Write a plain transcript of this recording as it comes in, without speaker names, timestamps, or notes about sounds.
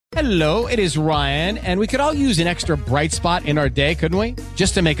Hello, it is Ryan, and we could all use an extra bright spot in our day, couldn't we?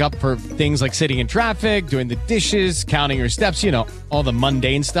 Just to make up for things like sitting in traffic, doing the dishes, counting your steps, you know, all the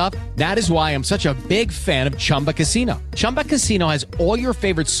mundane stuff. That is why I'm such a big fan of Chumba Casino. Chumba Casino has all your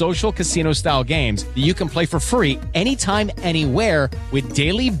favorite social casino-style games that you can play for free anytime, anywhere with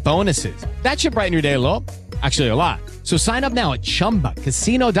daily bonuses. That should brighten your day a little. Actually, a lot. So sign up now at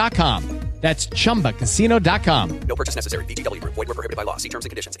ChumbaCasino.com. That's ChumbaCasino.com. No purchase necessary. VGW Group. Void where prohibited by law. See terms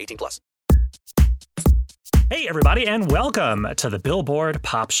and conditions. 18+. Hey, everybody, and welcome to the Billboard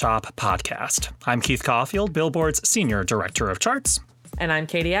Pop Shop Podcast. I'm Keith Caulfield, Billboard's Senior Director of Charts. And I'm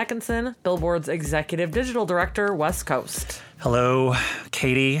Katie Atkinson, Billboard's Executive Digital Director, West Coast. Hello,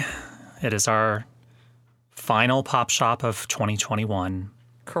 Katie. It is our final Pop Shop of 2021.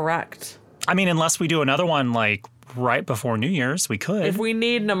 Correct. I mean, unless we do another one, like, right before New Year's, we could. If we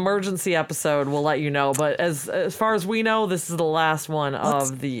need an emergency episode, we'll let you know. But as far as we know, this is the last one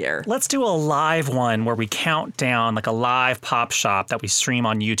of the year. Let's do a live one where we count down, like a live Pop Shop that we stream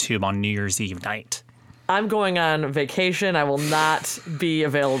on YouTube on New Year's Eve night. I'm going on vacation. I will not be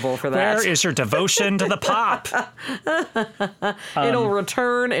available for that. Where is your devotion to the pop? It'll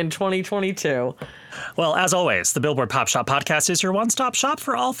return in 2022. Well, as always, the Billboard Pop Shop Podcast is your one-stop shop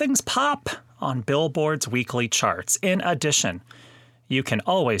for all things pop on Billboard's weekly charts. In addition, you can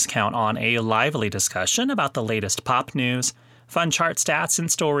always count on a lively discussion about the latest pop news, fun chart stats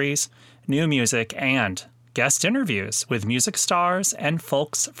and stories, new music, and guest interviews with music stars and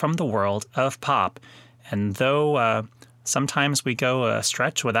folks from the world of pop. And though sometimes we go a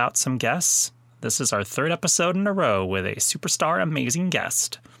stretch without some guests, this is our third episode in a row with a superstar amazing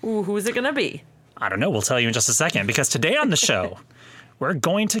guest. Ooh, who is it going to be? I don't know. We'll tell you in just a second, because today on the show, we're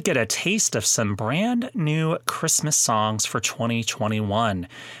going to get a taste of some brand new Christmas songs for 2021.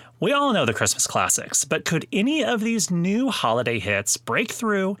 We all know the Christmas classics, but could any of these new holiday hits break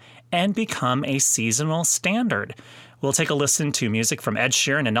through and become a seasonal standard? We'll take a listen to music from Ed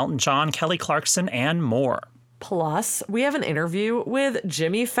Sheeran and Elton John, Kelly Clarkson, and more. Plus, we have an interview with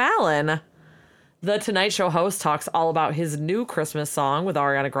Jimmy Fallon. The Tonight Show host talks all about his new Christmas song with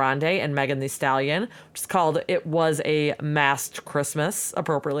Ariana Grande and Megan Thee Stallion, which is called It Was a Masked Christmas,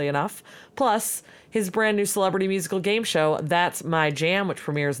 appropriately enough. Plus, his brand new celebrity musical game show, That's My Jam, which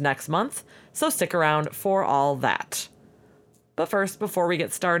premieres next month. So stick around for all that. But first, before we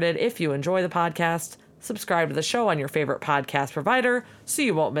get started, if you enjoy the podcast, subscribe to the show on your favorite podcast provider so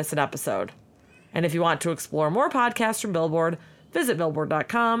you won't miss an episode. And if you want to explore more podcasts from Billboard, visit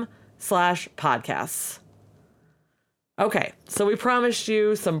billboard.com/podcasts. Okay, so we promised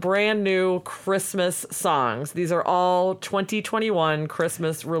you some brand new Christmas songs. These are all 2021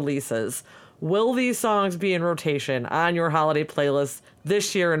 Christmas releases. Will these songs be in rotation on your holiday playlist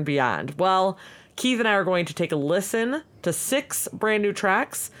this year and beyond? Well, Keith and I are going to take a listen to 6 brand new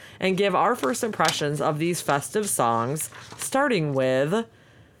tracks and give our first impressions of these festive songs, starting with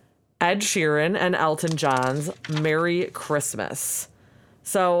Ed Sheeran and Elton John's Merry Christmas.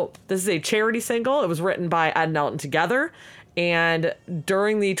 So this is a charity single. It was written by Ed and Elton together. And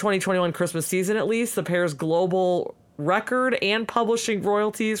during the 2021 Christmas season, at least, the pair's global record and publishing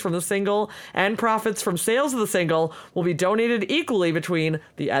royalties from the single and profits from sales of the single will be donated equally between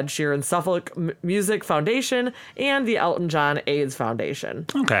the Ed Sheeran Suffolk Music Foundation and the Elton John AIDS Foundation.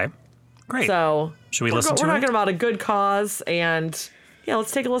 Okay, great. So should we listen to it? We're talking about a good cause, and yeah,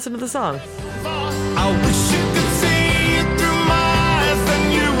 let's take a listen to the song. I wish you could see it through my eyes,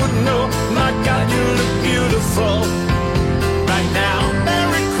 then you would know, my God, you look beautiful right now.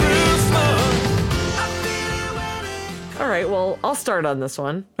 Merry Christmas. All right, well, I'll start on this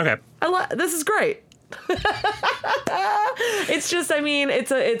one. Okay. This is great. It's just, I mean,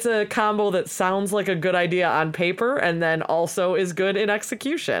 it's a combo that sounds like a good idea on paper and then also is good in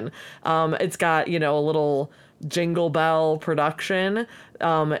execution. It's got, a little jingle bell production.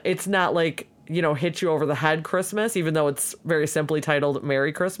 It's not like, hit you over the head Christmas, even though it's very simply titled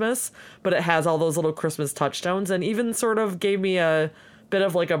Merry Christmas, but it has all those little Christmas touchstones and even sort of gave me a bit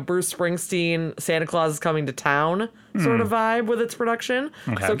of like a Bruce Springsteen Santa Claus is Coming to Town sort of vibe with its production.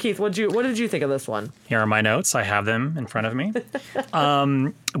 Okay. So Keith, what did you think of this one? Here are my notes. I have them in front of me.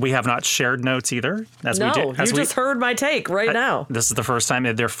 We have not shared notes either. You just heard my take now. This is the first time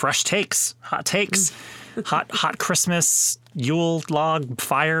they're fresh takes, hot takes, hot Christmas Yule log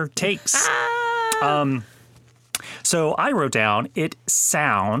fire takes. So I wrote down, it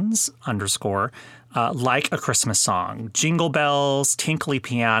sounds like a Christmas song. Jingle bells, tinkly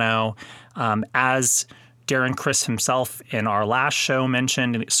piano. As Darren Criss himself in our last show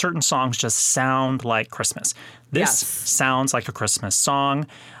mentioned, certain songs just sound like Christmas. This sounds like a Christmas song.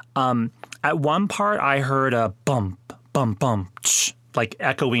 At one part, I heard a bump, bump, bump, ch, like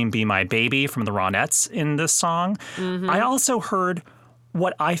echoing Be My Baby from the Ronettes in this song. I also heard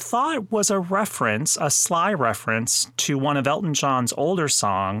what I thought was a sly reference to one of Elton John's older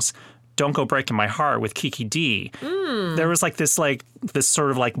songs, Don't Go Breaking My Heart with Kiki D. There was this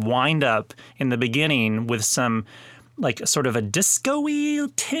sort of like wind up in the beginning with some like sort of a disco-y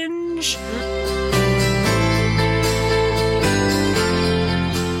tinge.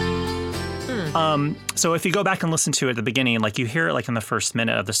 So if you go back and listen to it at the beginning, like you hear it like in the first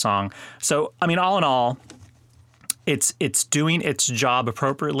minute of the song. So, I mean, all in all, it's doing its job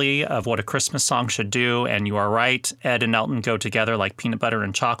appropriately of what a Christmas song should do. And you are right, Ed and Elton go together like peanut butter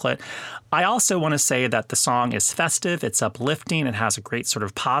and chocolate. I also want to say that the song is festive, it's uplifting, it has a great sort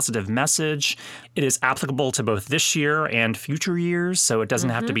of positive message. It is applicable to both this year and future years, so it doesn't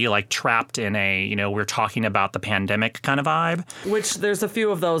have to be like trapped in a, we're talking about the pandemic kind of vibe. Which there's a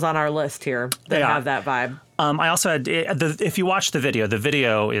few of those on our list here that have that vibe. I also had, if you watch the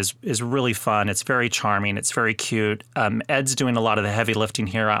video is really fun. It's very charming. It's very cute. Ed's doing a lot of the heavy lifting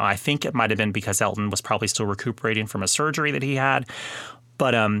here. I think it might have been because Elton was probably still recuperating from a surgery that he had.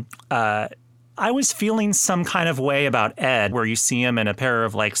 But I was feeling some kind of way about Ed, where you see him in a pair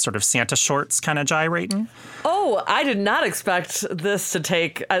of like sort of Santa shorts kind of gyrating. Oh, I did not expect this to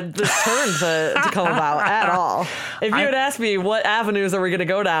take this turn to come about at all. If you had asked me what avenues are we going to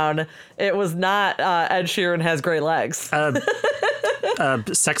go down, it was not Ed Sheeran has great legs.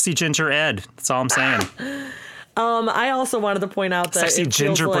 Sexy ginger Ed. That's all I'm saying. I also wanted to point out that sexy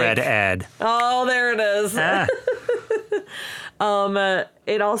gingerbread Ed. Oh, there it is.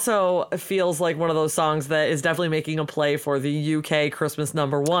 It also feels like one of those songs that is definitely making a play for the UK Christmas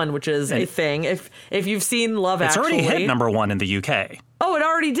 #1, which is a thing. If you've seen Love Actually... It's already hit #1 in the UK. Oh, it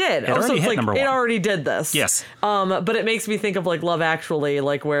already did. It already hit #1. It already did this. Yes. But it makes me think of like Love Actually,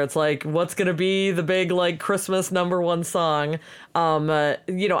 like where it's like, what's going to be the big like Christmas #1 song?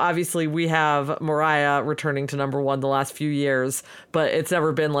 Obviously we have Mariah returning to #1 the last few years, but it's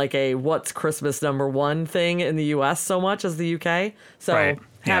never been like a what's Christmas #1 thing in the US so much as the UK. So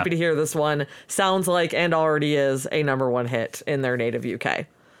happy to hear this one. Sounds like and already is a #1 hit in their native UK.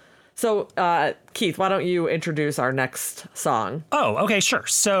 So, Keith, why don't you introduce our next song? Oh, okay, sure.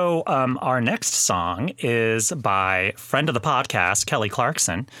 So our next song is by friend of the podcast, Kelly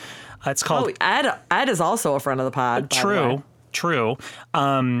Clarkson. It's called... Oh, Ed is also a friend of the pod. True.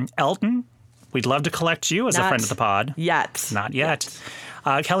 Elton, we'd love to collect you as a friend of the pod. Not yet.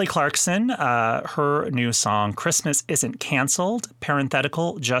 Kelly Clarkson, her new song, Christmas Isn't Canceled,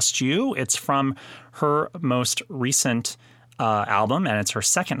 parenthetical, Just You. It's from her most recent album, and it's her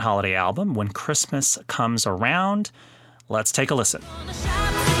second holiday album, When Christmas Comes Around. Let's take a listen.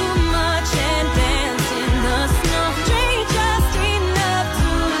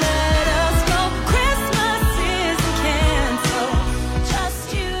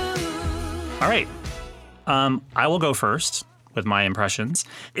 All right. I will go first with my impressions.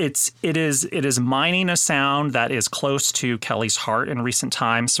 It is mining a sound that is close to Kelly's heart in recent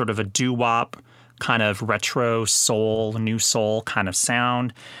times, sort of a doo-wop, kind of retro soul, new soul kind of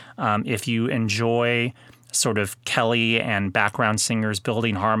sound. If you enjoy sort of Kelly and background singers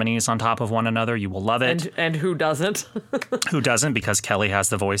building harmonies on top of one another, you will love it. And who doesn't? Who doesn't? Because Kelly has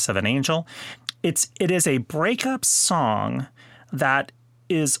the voice of an angel. It is a breakup song that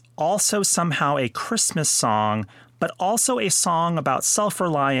is also somehow a Christmas song, but also a song about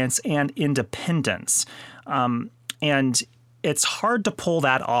self-reliance and independence. And it's hard to pull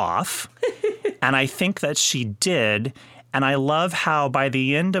that off. And I think that she did. And I love how by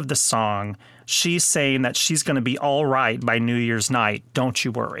the end of the song, she's saying that she's going to be all right by New Year's night. Don't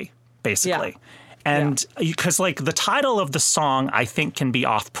you worry, basically. Yeah. And because like the title of the song, I think can be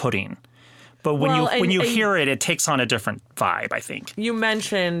off-putting. But when you hear it, it takes on a different vibe, I think. You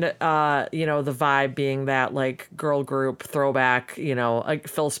mentioned, the vibe being that like girl group throwback, like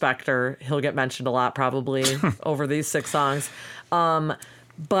Phil Spector. He'll get mentioned a lot probably over these 6 songs.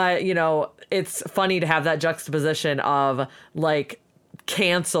 But, it's funny to have that juxtaposition of like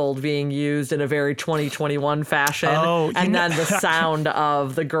canceled being used in a very 2021 fashion. And then the sound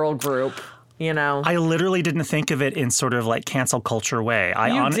of the girl group. I literally didn't think of it in sort of like cancel culture way.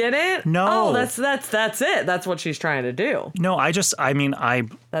 You didn't? No. Oh, that's it. That's what she's trying to do. No,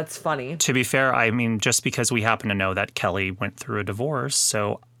 that's funny. To be fair, just because we happen to know that Kelly went through a divorce,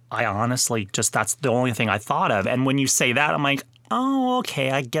 so I honestly that's the only thing I thought of. And when you say that, I'm like, oh,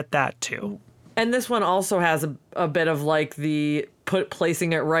 okay, I get that too. And this one also has a bit of like the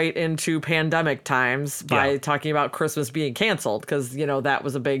placing it right into pandemic times by talking about Christmas being canceled, because that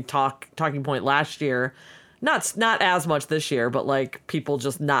was a big talking point last year. Not as much this year, but like people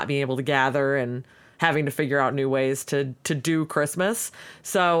just not being able to gather and having to figure out new ways to do Christmas.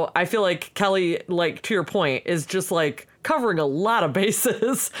 So I feel like Kelly, like to your point, is just like covering a lot of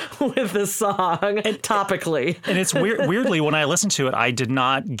bases with this song topically. And it's weirdly, when I listened to it, I did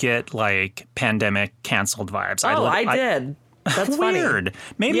not get like pandemic canceled vibes. I did. That's weird.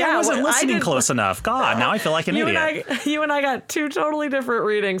 Funny. Maybe I wasn't listening close enough. God, now I feel like an idiot. You and I got two totally different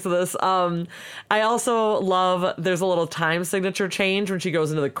readings of this. I also love there's a little time signature change when she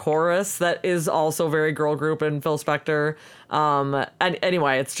goes into the chorus that is also very girl group and Phil Spector. And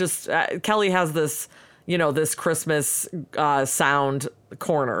anyway, it's just Kelly has this, this Christmas sound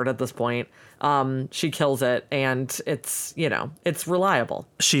cornered at this point. She kills it, and it's reliable.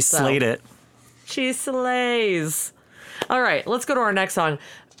 She slayed it. She slays. All right, let's go to our next song,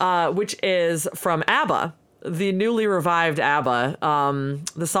 which is from ABBA, the newly revived ABBA.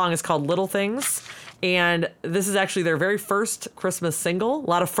 The song is called Little Things, and this is actually their very first Christmas single. A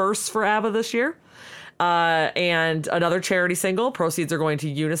lot of firsts for ABBA this year. And another charity single. Proceeds are going to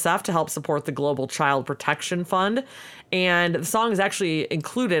UNICEF to help support the Global Child Protection Fund. And the song is actually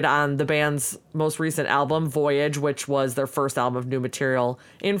included on the band's most recent album, Voyage, which was their first album of new material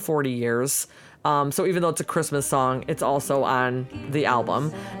in 40 years. So even though it's a Christmas song, it's also on the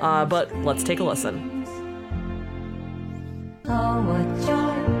album. But let's take a listen. Oh, what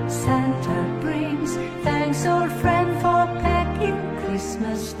joy Santa brings. Thanks, old friend, for packing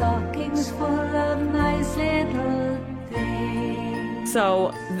Christmas stockings full of nice little things.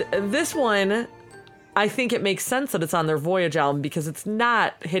 So this one, I think it makes sense that it's on their Voyage album because it's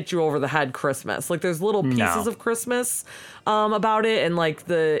not hit you over the head Christmas. Like there's little pieces of Christmas about it and like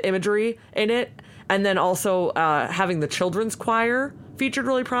the imagery in it. And then also having the children's choir featured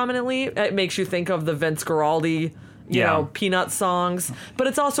really prominently. It makes you think of the Vince Guaraldi, you know, Peanut songs. But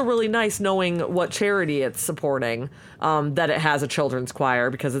it's also really nice knowing what charity it's supporting, that it has a children's choir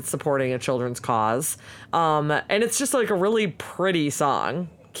because it's supporting a children's cause. And it's just like a really pretty song.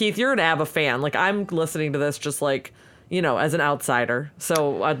 Keith, you're an ABBA fan. Like, I'm listening to this just like, as an outsider.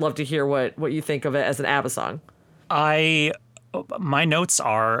 So I'd love to hear what you think of it as an ABBA song. My notes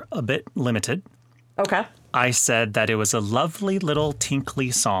are a bit limited. Okay. I said that it was a lovely little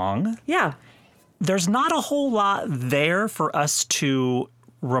tinkly song. Yeah. There's not a whole lot there for us to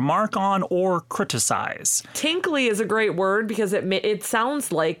remark on or criticize. Tinkly is a great word because it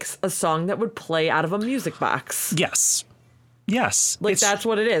sounds like a song that would play out of a music box. Yes. Like that's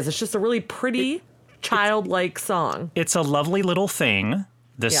what it is. It's just a really pretty, childlike song. It's a lovely little thing,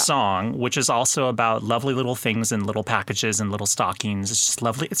 this song, which is also about lovely little things and little packages and little stockings. It's just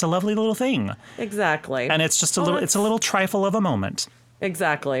lovely. It's a lovely little thing. Exactly. And it's just it's a little trifle of a moment.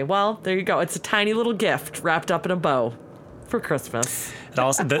 Exactly. Well, there you go. It's a tiny little gift wrapped up in a bow for Christmas. It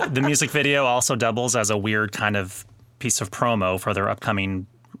also the music video also doubles as a weird kind of piece of promo for their upcoming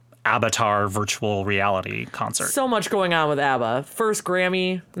Avatar virtual reality concert. So much going on with ABBA. First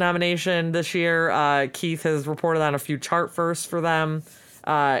Grammy nomination this year. Keith has reported on a few chart firsts for them.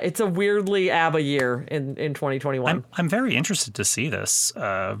 It's a weirdly ABBA year in 2021. I'm very interested to see this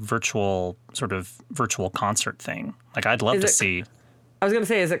virtual concert thing. Like, I'd love to see. I was going to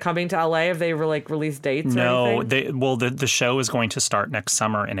say, is it coming to LA? Have they released dates or anything? No, the show is going to start next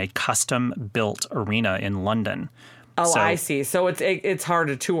summer in a custom-built arena in London. Oh, I see. So it's hard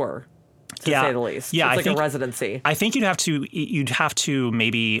to tour, to say the least. Yeah, it's like a residency. I think you'd have to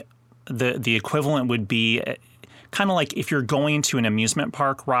maybe the equivalent would be kind of like if you're going to an amusement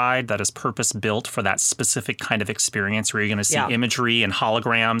park ride that is purpose built for that specific kind of experience where you're going to see imagery and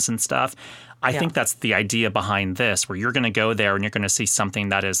holograms and stuff. I think that's the idea behind this, where you're going to go there and you're going to see something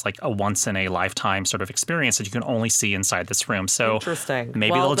that is like a once in a lifetime sort of experience that you can only see inside this room. So interesting.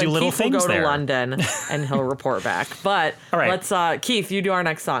 Maybe they'll do little Keith things will go there. to London and he'll report back. But all right. Let's Keith, you do our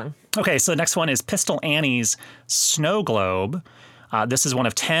next song. Okay, so the next one is Pistol Annie's Snow Globe. This is one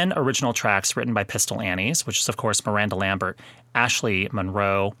of 10 original tracks written by Pistol Annies, which is, of course, Miranda Lambert, Ashley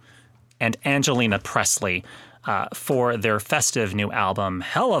Monroe, and Angelina Presley for their festive new album,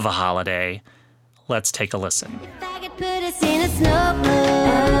 Hell of a Holiday. Let's take a listen. If I could put us in a snow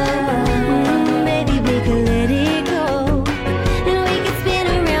globe, maybe we could let it go, and we could spin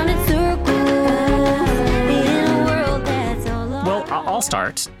around in circles in a world that's all alone. Well, I'll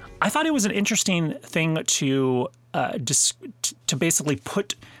start. I thought it was an interesting thing to basically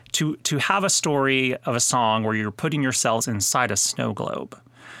put to have a story of a song where you're putting yourselves inside a snow globe.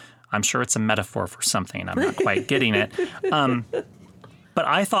 I'm sure it's a metaphor for something. I'm not quite getting it. But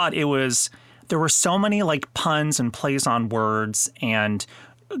I thought there were so many like puns and plays on words and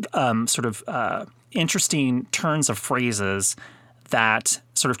interesting turns of phrases that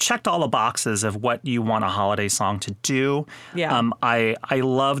sort of checked all the boxes of what you want a holiday song to do. Yeah. I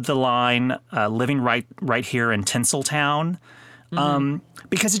loved the line "Living right here in Tinseltown."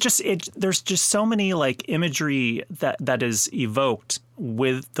 Because there's just so many like imagery that is evoked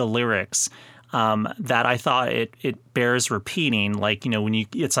with the lyrics that I thought it bears repeating. Like,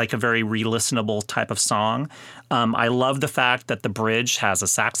 it's like a very re-listenable type of song. I love the fact that the bridge has a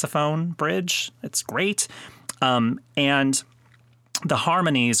saxophone bridge. It's great. And the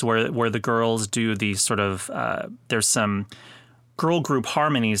harmonies where the girls do these sort of there's some girl group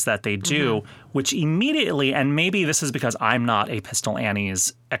harmonies that they do, which immediately, and maybe this is because I'm not a Pistol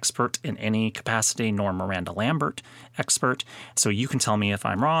Annie's expert in any capacity, nor Miranda Lambert expert, so you can tell me if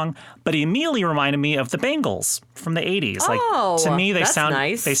I'm wrong, but it immediately reminded me of the Bangles from the 80s. To me,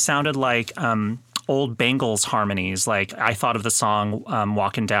 they sounded like old Bangles harmonies. Like, I thought of the song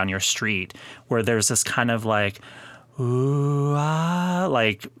Walking Down Your Street, where there's this kind of like, ooh, ah,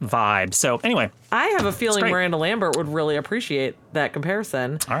 like vibe. So anyway, I have a feeling Miranda Lambert would really appreciate that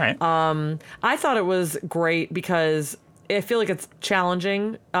comparison. All right. I thought it was great because I feel like it's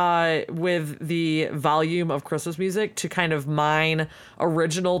challenging with the volume of Christmas music to kind of mine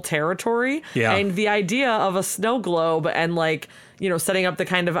original territory. Yeah. And the idea of a snow globe and like, setting up the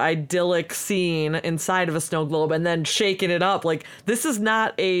kind of idyllic scene inside of a snow globe and then shaking it up. Like, this is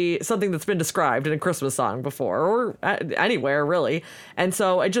not something that's been described in a Christmas song before or anywhere really. And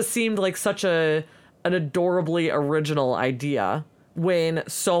so it just seemed like such an adorably original idea when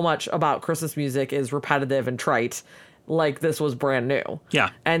so much about Christmas music is repetitive and trite. Like, this was brand new.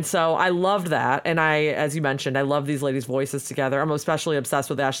 Yeah. And so I loved that. And as you mentioned, I love these ladies' voices together. I'm especially obsessed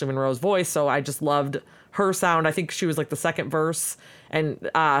with Ashley Monroe's voice. So I just loved her sound. I think she was like the second verse, and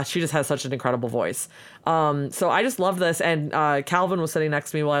she just has such an incredible voice. So I just love this. And Calvin was sitting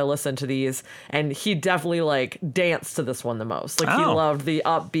next to me while I listened to these, and he definitely like danced to this one the most. Like, he loved the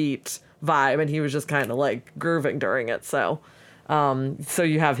upbeat vibe, and he was just kind of like grooving during it. So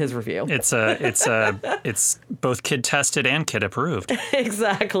you have his review. It's both kid tested and kid approved.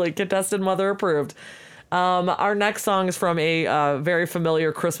 Exactly. Kid tested, mother approved. Our next song is from a very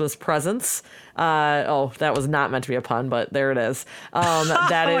familiar Christmas Presents. That was not meant to be a pun, but there it is.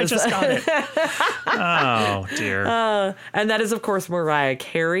 I just got it. Oh, dear. And that is, of course, Mariah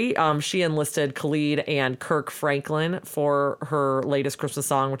Carey. She enlisted Khalid and Kirk Franklin for her latest Christmas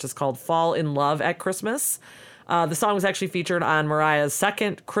song, which is called Fall in Love at Christmas. The song was actually featured on Mariah's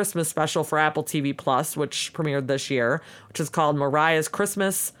second Christmas special for Apple TV Plus, which premiered this year, which is called Mariah's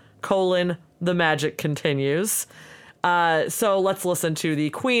Christmas, The Magic Continues. So let's listen to the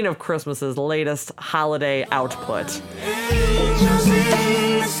Queen of Christmas's latest holiday output. Angels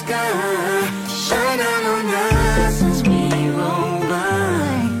in the sky, shine down on us as we roll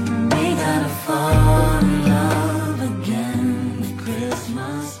by. We gotta fall in love again with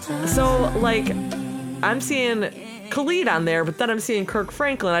Christmas time. So, like, I'm seeing Khalid on there, but then I'm seeing Kirk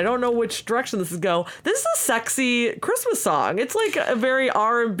Franklin. I don't know which direction this is go. This is a sexy Christmas song. It's like a very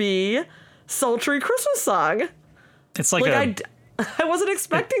R&B, sultry Christmas song. It's like I wasn't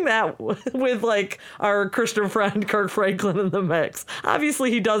expecting that with like our Christian friend Kirk Franklin in the mix.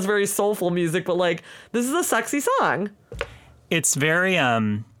 Obviously, he does very soulful music, but like, this is a sexy song. It's very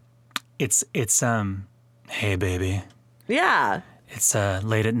it's hey baby. Yeah. It's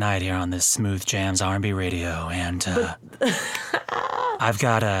late at night here on this Smooth Jams R&B radio, and I've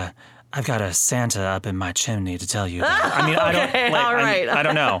got a Santa up in my chimney to tell you that. I mean, I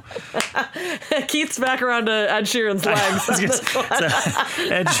don't know. Keith's back around to Ed Sheeran's legs.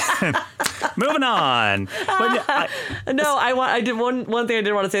 Moving on. One thing I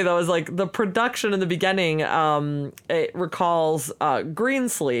did want to say though is like the production in the beginning. It recalls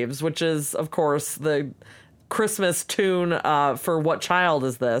Greensleeves, which is of course the Christmas tune for What Child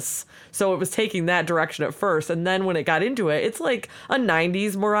Is This? So it was taking that direction at first, and then when it got into it, it's like a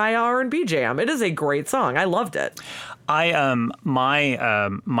 90s Mariah R&B jam. It is a great song. I loved it.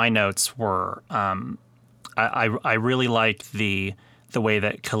 My notes were I really liked the way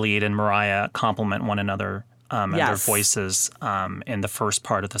that Khalid and Mariah complement one another and their voices in the first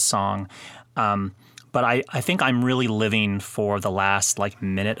part of the song. But I think I'm really living for the last like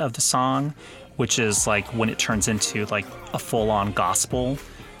minute of the song, which is like when it turns into like a full-on gospel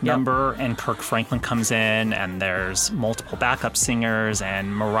number, and Kirk Franklin comes in, and there's multiple backup singers,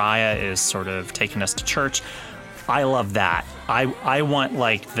 and Mariah is sort of taking us to church. I love that. I want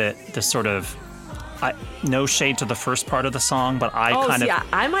like the sort of no shade to the first part of the song, but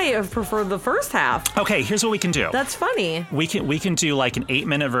I might have preferred the first half. Okay, here's what we can do. That's funny. We can do like an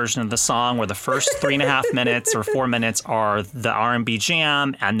 8-minute version of the song where the first 3.5 minutes or 4 minutes are the R&B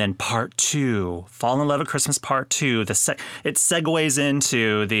jam, and then part 2, Fall in Love at Christmas part 2, it segues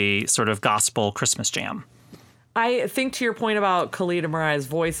into the sort of gospel Christmas jam. I think to your point about Khalid and Mariah's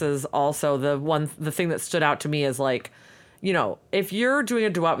voices, also the thing that stood out to me is like, you know, if you're doing a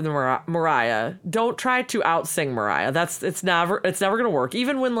duet with Mariah, don't try to out-sing Mariah. It's never going to work.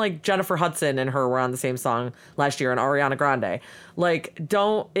 Even when like Jennifer Hudson and her were on the same song last year and Ariana Grande, like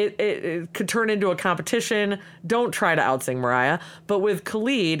it could turn into a competition. Don't try to out-sing Mariah. But with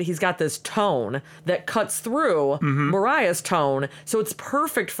Khalid, he's got this tone that cuts through Mariah's tone. So it's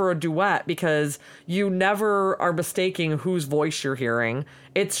perfect for a duet because you never are mistaking whose voice you're hearing.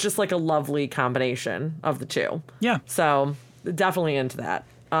 It's just like a lovely combination of the two. Yeah. So definitely into that.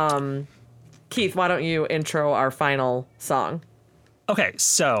 Keith, why don't you intro our final song? Okay,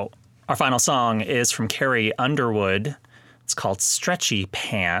 so our final song is from Carrie Underwood. It's called Stretchy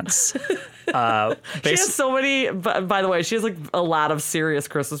Pants. She has so many, by the way, she has like a lot of serious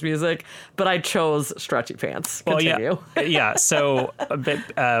Christmas music, but I chose Stretchy Pants. Continue. Well, yeah. So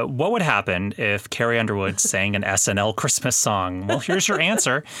what would happen if Carrie Underwood sang an SNL Christmas song? Well, here's your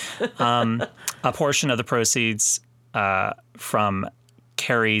answer. A portion of the proceeds from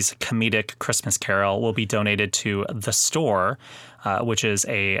Carrie's comedic Christmas Carol will be donated to The Store, which is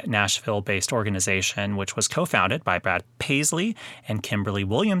a Nashville-based organization which was co-founded by Brad Paisley and Kimberly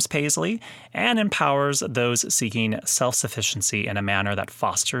Williams Paisley and empowers those seeking self-sufficiency in a manner that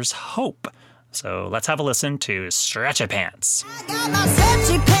fosters hope. So let's have a listen to Stretchy Pants. I got my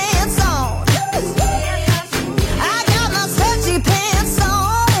stretchy pants on. I got my stretchy pants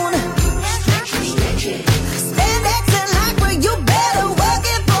on. Stand acting like well, you better work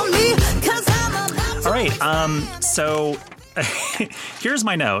it for me, 'cause I'm about to. All right, so here's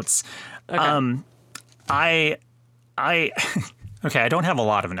my notes. Okay. Okay, I don't have a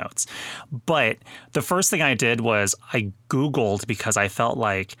lot of notes, but the first thing I did was I Googled because I felt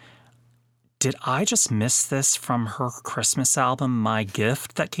like, did I just miss this from her Christmas album, My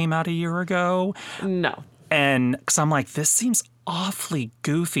Gift, that came out a year ago? No. And because I'm like, this seems awfully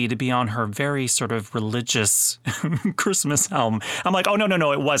goofy to be on her very sort of religious Christmas album. I'm like, oh,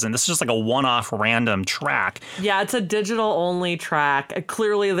 no, it wasn't. This is just like a one-off random track. Yeah, it's a digital-only track.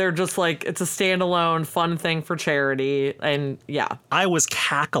 Clearly, they're just like, it's a standalone fun thing for charity. And yeah. I was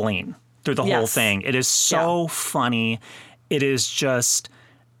cackling through the whole thing. It is so funny. It's just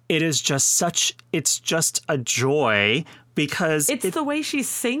a joy because it's the way she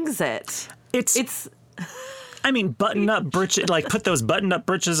sings it. I mean, button-up britches, like put those button-up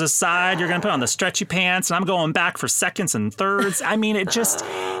britches aside. You're going to put on the stretchy pants, and I'm going back for seconds and thirds. I mean,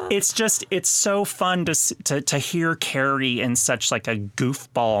 it's so fun to hear Carrie in such like a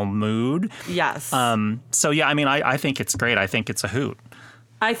goofball mood. Yes. So yeah, I mean, I think it's great. I think it's a hoot.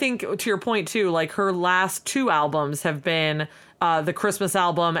 I think to your point too, like her last 2 albums have been the Christmas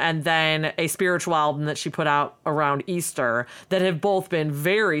album and then a spiritual album that she put out around Easter that have both been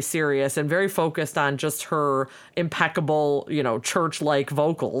very serious and very focused on just her impeccable, church-like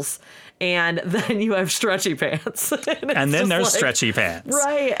vocals. And then you have Stretchy Pants. and then there's Stretchy Pants.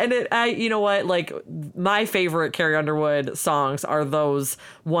 Right. And you know what? Like my favorite Carrie Underwood songs are those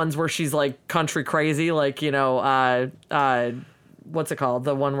ones where she's like country crazy, like, what's it called?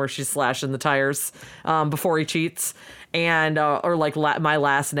 The one where she's slashing the tires before he cheats. And or like My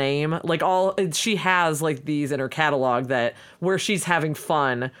Last Name, like she has like these in her catalog that where she's having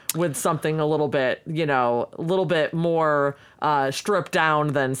fun with something a little bit more stripped down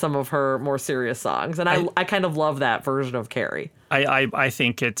than some of her more serious songs. And I kind of love that version of Carrie. I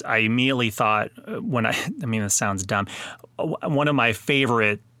think I immediately thought this sounds dumb. One of my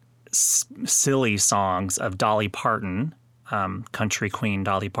favorite silly songs of Dolly Parton, country queen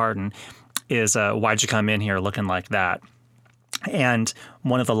Dolly Parton, is Why'd You Come In Here Looking Like That? And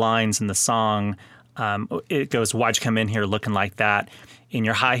one of the lines in the song, it goes, why'd you come in here looking like that? In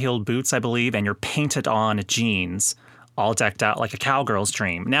your high-heeled boots, I believe, and your painted-on jeans, all decked out like a cowgirl's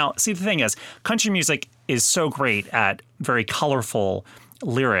dream. Now, see, the thing is, country music is so great at very colorful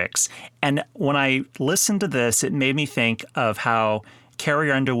lyrics. And when I listened to this, it made me think of how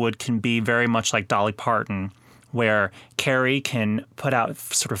Carrie Underwood can be very much like Dolly Parton, where Carrie can put out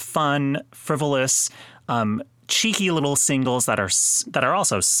sort of fun, frivolous, cheeky little singles that are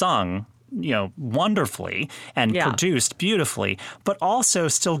also sung, wonderfully and produced beautifully, but also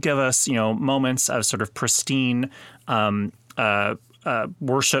still give us, moments of sort of pristine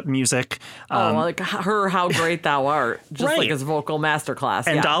worship music. Like How Great Thou Art, just Right. like his vocal masterclass.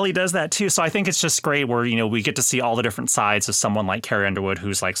 And yeah. Dolly does that too. So I think it's just great where, we get to see all the different sides of someone like Carrie Underwood,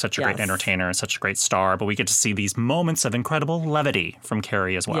 who's like such a great Yes. entertainer and such a great star. But we get to see these moments of incredible levity from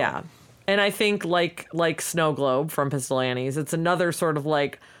Carrie as well. Yeah. And I think like Snow Globe from Pistol Annie's, it's another sort of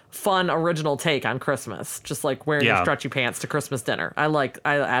like fun original take on Christmas, just like wearing your stretchy pants to Christmas dinner. I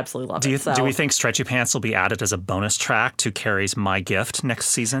absolutely love it. Do we think Stretchy Pants will be added as a bonus track to Carrie's My Gift next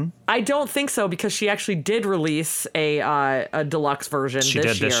season? I don't think so, because she actually did release a deluxe version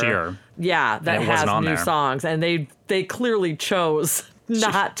this year. Yeah, that has new songs, and they clearly chose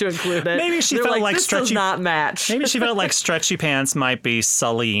not to include it. Maybe she They're felt like this Stretchy does not match. Maybe she felt like Stretchy Pants might be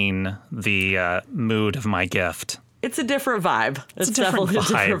sullying the mood of My Gift. It's a different vibe. It's a different definitely vibe. a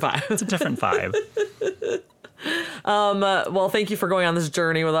different vibe. It's a different vibe. Well, thank you for going on this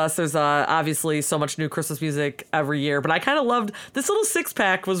journey with us. There's obviously so much new Christmas music every year, but I kind of loved this little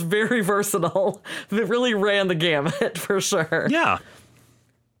 6-pack. Was very versatile. It really ran the gamut for sure. Yeah.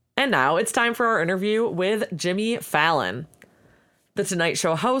 And now it's time for our interview with Jimmy Fallon. The Tonight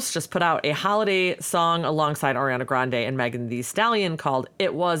Show host just put out a holiday song alongside Ariana Grande and Megan Thee Stallion called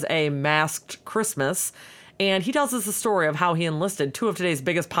It Was a Masked Christmas. And he tells us the story of how he enlisted two of today's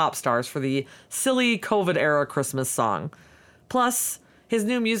biggest pop stars for the silly COVID-era Christmas song. Plus, his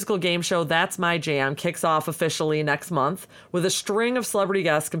new musical game show, That's My Jam, kicks off officially next month with a string of celebrity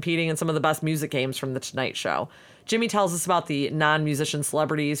guests competing in some of the best music games from The Tonight Show. Jimmy tells us about the non-musician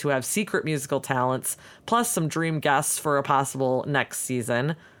celebrities who have secret musical talents, plus some dream guests for a possible next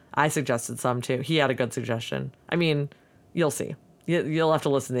season. I suggested some, too. He had a good suggestion. I mean, you'll see. You'll have to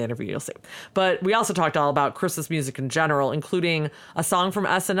listen to the interview, you'll see. But we also talked all about Christmas music in general, including a song from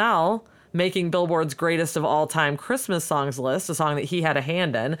SNL making Billboard's greatest of all time Christmas songs list, a song that he had a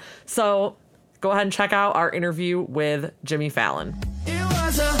hand in. So go ahead and check out our interview with Jimmy Fallon. It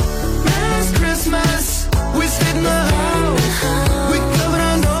was a last Christmas. We stayed in the house. We covered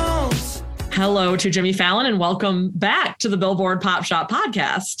our nose. Hello to Jimmy Fallon, and welcome back to the Billboard Pop Shop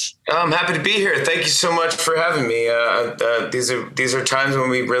podcast. I'm happy to be here. Thank you so much for having me. These are times when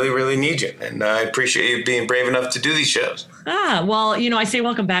we really, really need you, and I appreciate you being brave enough to do these shows. Well, I say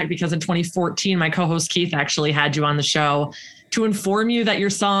welcome back because in 2014, my co-host Keith actually had you on the show to inform you that your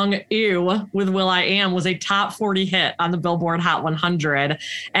song Ew with will.i.am was a top 40 hit on the Billboard Hot 100.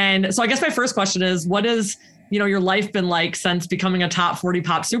 And so I guess my first question is, what has your life been like since becoming a top 40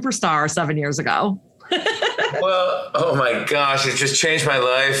 pop superstar 7 years ago? Well, oh my gosh, it just changed my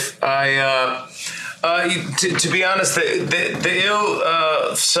life. To be honest, the Ew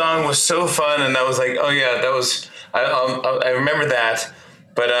song was so fun, and I was like, oh yeah, that was, I remember that.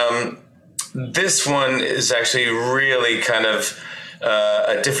 But this one is actually really kind of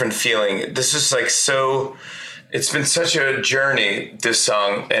a different feeling. This is like so. It's been such a journey, this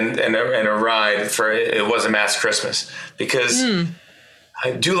song, and a ride for It Was a Masked Christmas, because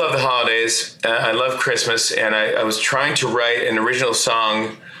I do love the holidays. I love Christmas, and I was trying to write an original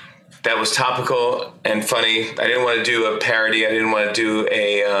song that was topical and funny. I didn't want to do a parody. I didn't want to do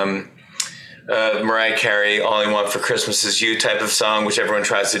a Mariah Carey, All I Want for Christmas Is You type of song, which everyone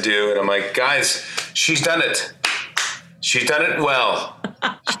tries to do. And I'm like, guys, she's done it. She's done it well.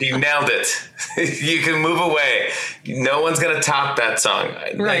 She nailed it. You can move away. No one's going to top that song.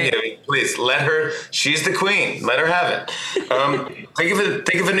 Right. Please let her. She's the queen. Let her have it.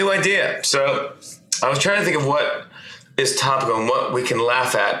 Think of a new idea. So I was trying to think of what is topical and what we can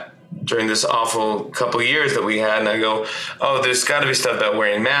laugh at during this awful couple years that we had. And I go, oh, there's got to be stuff about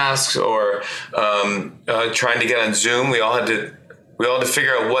wearing masks or trying to get on Zoom. We all had to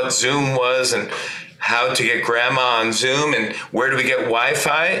figure out what Zoom was and how to get grandma on Zoom and where do we get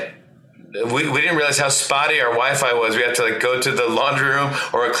Wi-Fi. We didn't realize how spotty our Wi-Fi was. We had to go to the laundry room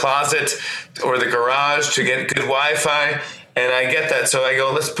or a closet or the garage to get good Wi-Fi. And I get that. So I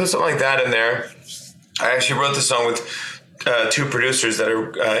go, let's put something like that in there. I actually wrote the song with two producers that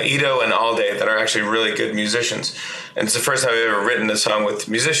are Ito and Alde that are actually really good musicians. And it's the first time I've ever written a song with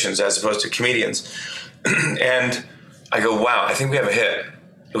musicians as opposed to comedians. And I go, wow, I think we have a hit.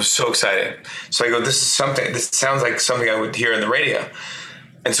 It was so exciting. So I go, this sounds like something I would hear on the radio.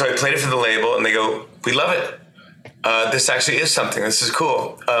 And so I played it for the label and they go, we love it. This actually is something. This is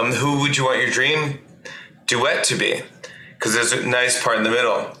cool. Who would you want your dream duet to be? Because there's a nice part in the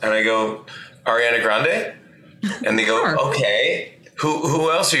middle. And I go, Ariana Grande? And they go, okay.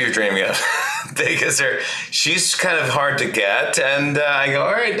 Who else are you dreaming of? Because she's kind of hard to get. And I go,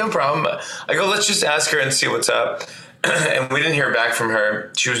 all right, no problem. I go, let's just ask her and see what's up. And we didn't hear back from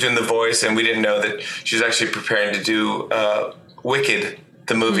her. She was doing the voice, and we didn't know that she was actually preparing to do Wicked,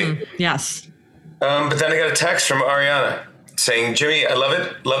 the movie. Yes. But then I got a text from Ariana saying, Jimmy, I love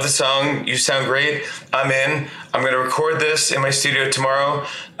it. Love the song. You sound great. I'm in. I'm going to record this in my studio tomorrow.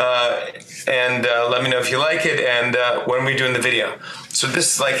 And let me know if you like it. And when are we doing the video? So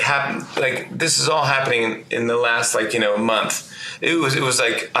this happened. This is all happening in the last month. It was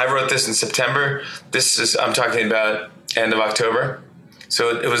like I wrote this in September. I'm talking about end of October.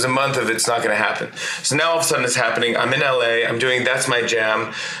 So it was a month of it's not going to happen. So now all of a sudden it's happening. I'm in LA. I'm doing That's My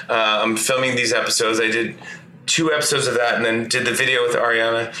Jam. I'm filming these episodes. I did 2 episodes of that and then did the video with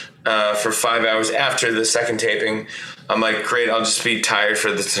Ariana for 5 hours after the second taping. I'm like, great, I'll just be tired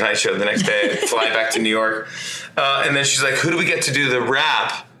for the Tonight Show the next day. Fly back to New York. And then she's like, who do we get to do the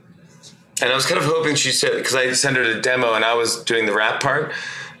rap? And I was kind of hoping she said, because I sent her the demo and I was doing the rap part.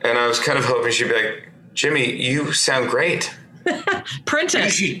 And I was kind of hoping she'd be like, Jimmy, you sound great. Print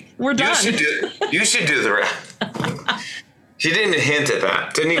it. We're done. You should do the rap. She didn't even hint at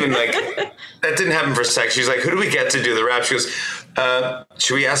that. That didn't happen for a sec. She's like, who do we get to do the rap? She goes,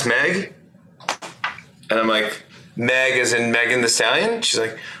 should we ask Meg? And I'm like, Meg as in Megan Thee Stallion? She's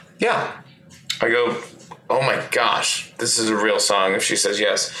like, yeah. I go, oh my gosh, this is a real song if she says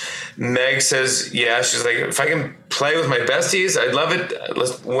yes. Meg says, yeah. She's like, if I can play with my besties, I'd love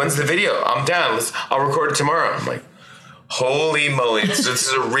it. When's the video? I'm down. I'll record it tomorrow. I'm like, holy moly, this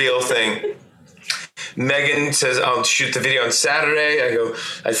is a real thing. Megan says, I'll shoot the video on Saturday. I go,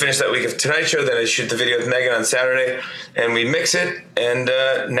 I finish that week of Tonight Show, then I shoot the video with Megan on Saturday, and we mix it, and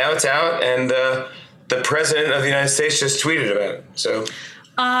now it's out, and the President of the United States just tweeted about it. So,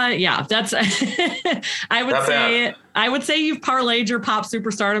 yeah, that's. I would say you've parlayed your pop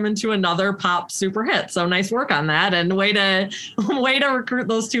superstardom into another pop super hit. So nice work on that, and way to recruit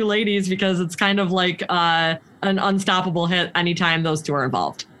those 2 ladies, because it's kind of like an unstoppable hit anytime those 2 are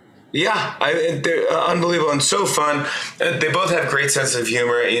involved. Yeah, they're unbelievable and so fun. They both have great sense of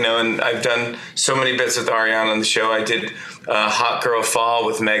humor, and I've done so many bits with Ariana on the show. I did Hot Girl Fall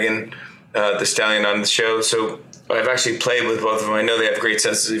with Megan Thee Stallion on the show. So I've actually played with both of them. I know they have great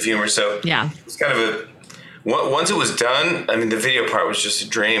senses of humor. So yeah, it's kind of once it was done, I mean, the video part was just a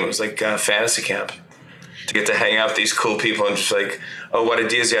dream. It was like fantasy camp to get to hang out with these cool people and just like, oh, what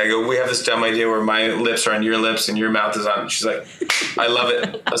ideas? Yeah, I go, we have this dumb idea where my lips are on your lips and your mouth is on. She's like, I love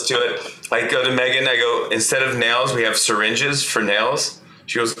it. Let's do it. I go to Megan. I go, instead of nails, we have syringes for nails.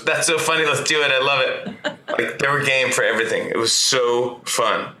 She goes, that's so funny. Let's do it. I love it. Like, they were game for everything. It was so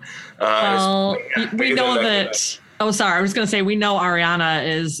fun. We know that. Oh, sorry. I was going to say, we know Ariana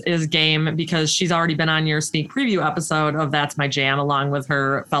is game because she's already been on your sneak preview episode of That's My Jam, along with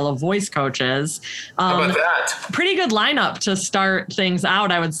her fellow voice coaches. How about that? Pretty good lineup to start things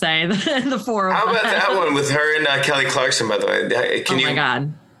out, I would say. The 4 of them. How about that one with her and Kelly Clarkson, by the way? My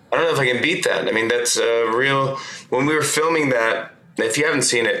God. I don't know if I can beat that. I mean, that's real. When we were filming that, if you haven't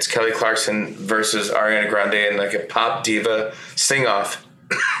seen it, it's Kelly Clarkson versus Ariana Grande in like a pop diva sing-off.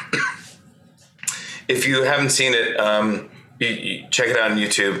 If you haven't seen it, you check it out on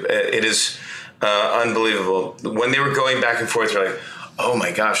YouTube. It is unbelievable. When they were going back and forth, they're like, oh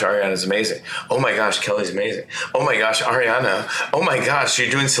my gosh, Ariana's amazing. Oh my gosh, Kelly's amazing. Oh my gosh, Ariana. Oh my gosh, you're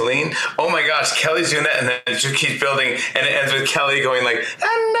doing Celine. Oh my gosh, Kelly's doing that. And then it just keeps building. And it ends with Kelly going like,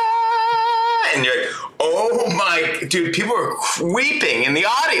 and you're like, oh my, dude, people were weeping in the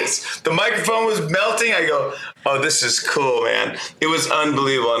audience. The microphone was melting. I go, oh, this is cool, man. It was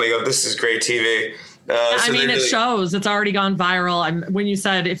unbelievable. And I go, this is great TV. It shows. It's already gone viral. When you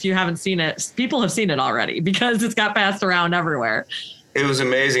said if you haven't seen it, people have seen it already because it's got passed around everywhere. It was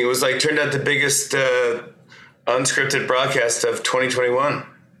amazing. It was turned out the biggest unscripted broadcast of 2021.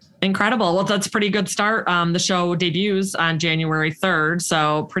 Incredible. Well, that's a pretty good start. The show debuts on January 3rd,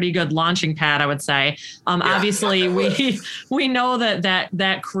 so pretty good launching pad, I would say. Obviously, we know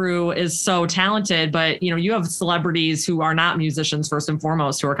that crew is so talented, but you have celebrities who are not musicians first and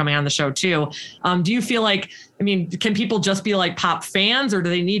foremost who are coming on the show too. Do you feel like, can people just be like pop fans, or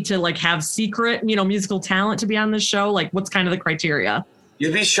do they need to like have secret, musical talent to be on this show? Like, what's kind of the criteria?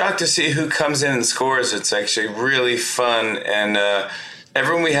 You'd be shocked to see who comes in and scores. It's actually really fun, and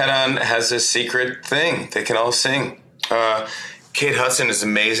everyone we had on has a secret thing. They can all sing. Kate Hudson is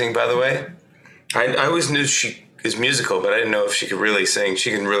amazing, by the way. I always knew she is musical, but I didn't know if she could really sing.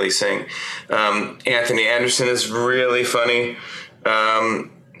 She can really sing. Anthony Anderson is really funny.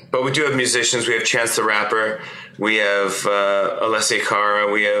 But we do have musicians. We have Chance the Rapper. We have Alessia Cara.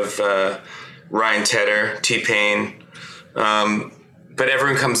 We have Ryan Tedder, T-Pain. But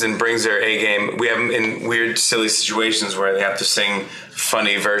everyone comes and brings their A game. We have them in weird, silly situations where they have to sing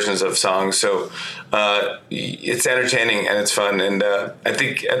funny versions of songs. So it's entertaining and it's fun, and I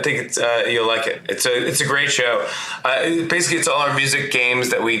think it's you'll like it. It's a great show. Basically, it's all our music games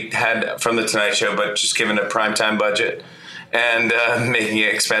that we had from the Tonight Show, but just given a primetime budget. and making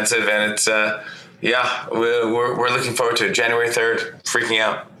it expensive. And it's we're looking forward to it. January 3rd, freaking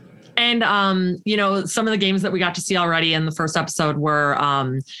out. And, some of the games that we got to see already in the first episode were,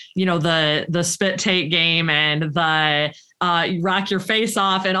 the spit take game and the you rock your face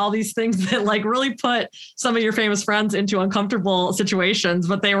off and all these things that like really put some of your famous friends into uncomfortable situations,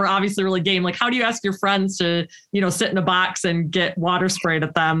 but they were obviously really game. Like, how do you ask your friends to, sit in a box and get water sprayed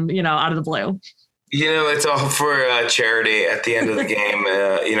at them, out of the blue? It's all for charity at the end of the game.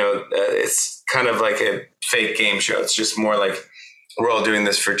 It's kind of like a fake game show. It's just more like, we're all doing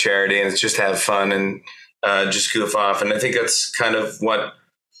this for charity, and it's just to have fun and just goof off. And I think that's kind of what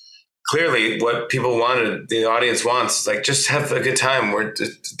people wanted, the audience wants. Like, just have a good time.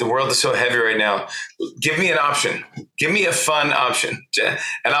 The world is so heavy right now. Give me an option. Give me a fun option,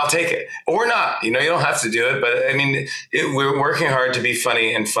 and I'll take it. Or not. You don't have to do it. But I mean, we're working hard to be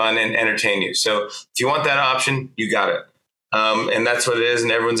funny and fun and entertain you. So if you want that option, you got it. And that's what it is.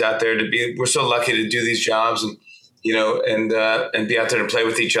 And everyone's out there we're so lucky to do these jobs and be out there to play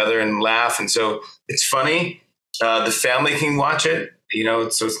with each other and laugh. And so it's funny. The family can watch it, so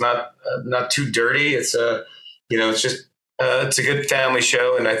it's not too dirty. It's it's just it's a good family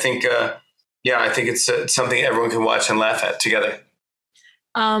show. And I think it's something everyone can watch and laugh at together.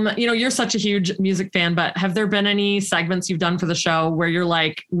 You're such a huge music fan, but have there been any segments you've done for the show where you're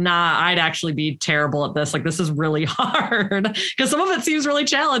like, nah, I'd actually be terrible at this. Like, this is really hard, because some of it seems really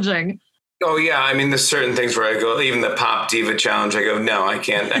challenging. Oh, yeah. I mean, there's certain things where I go, even the Pop Diva Challenge, I go, no, I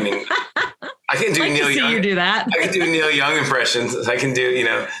can't. I mean, I can do Neil Young. You do that. I can do Neil Young impressions. I can do,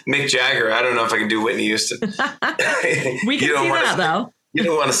 Mick Jagger. I don't know if I can do Whitney Houston. We can see that, though. You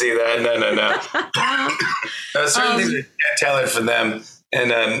don't want to see that. No. Certain things are tailored for them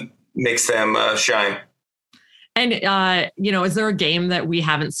and makes them shine. And, is there a game that we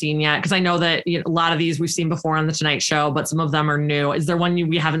haven't seen yet? Because I know that a lot of these we've seen before on The Tonight Show, but some of them are new. Is there one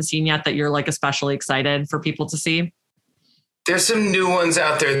we haven't seen yet that you're like especially excited for people to see? There's some new ones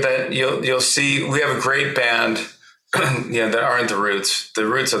out there that you'll see. We have a great band, that aren't the Roots. The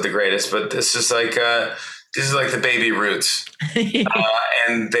Roots are the greatest, but this is like the baby Roots,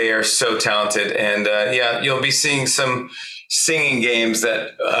 and they are so talented. And you'll be seeing some singing games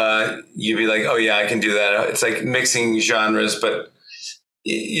that you'd be like, oh yeah, I can do that. It's like mixing genres, but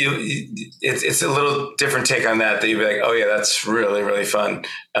it's a little different take on that you'd be like, oh yeah, that's really, really fun.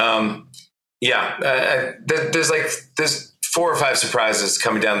 There's 4 or 5 surprises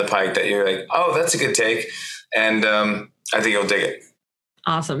coming down the pike that you're like, oh, that's a good take. And I think you'll dig it.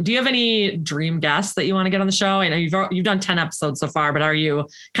 Awesome. Do you have any dream guests that you want to get on the show? I know you've done 10 episodes so far, but are you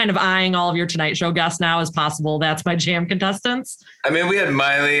kind of eyeing all of your Tonight Show guests now as possible That's My Jam contestants? I mean, we had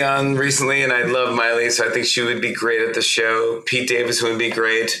Miley on recently, and I love Miley, so I think she would be great at the show. Pete Davidson would be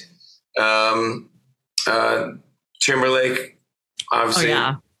great. Timberlake, obviously. Oh,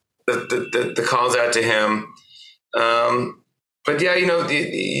 yeah. The calls out to him. But yeah,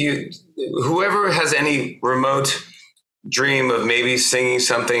 whoever has any remote dream of maybe singing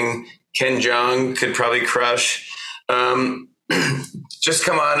something Ken Jeong could probably crush, just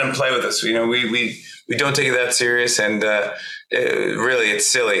come on and play with us. We don't take it that serious, and really it's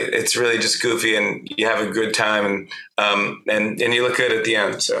silly. It's really just goofy, and you have a good time, and you look good at the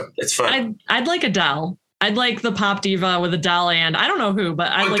end. So it's fun. I'd like Adele. I'd like the pop diva with Adele, and I don't know who,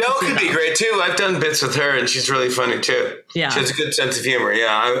 but I'd like Adele to see could be great too. I've done bits with her, and she's really funny too. Yeah, she has a good sense of humor.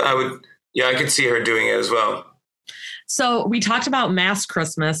 Yeah, I would. Yeah, I could see her doing it as well. So we talked about Mass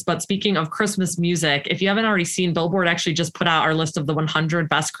Christmas, but speaking of Christmas music, if you haven't already seen, Billboard actually just put out our list of the 100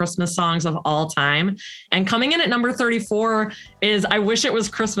 best Christmas songs of all time. And coming in at number 34 is I Wish It Was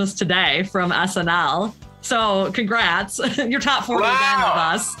Christmas Today from SNL. So congrats, you're top 40 again with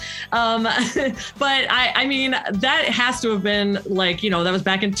us. But I mean, that has to have been like, that was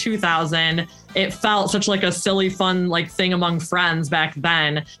back in 2000. It felt such like a silly, fun, like thing among friends back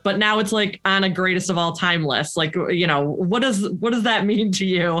then. But now it's like on a greatest of all time list. Like, what does that mean to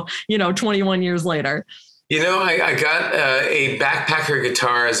you, 21 years later? I got a backpacker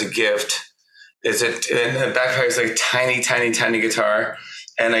guitar as a gift. And a backpacker is like tiny, tiny, tiny guitar.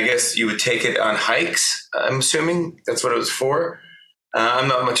 And I guess you would take it on hikes. I'm assuming that's what it was for. I'm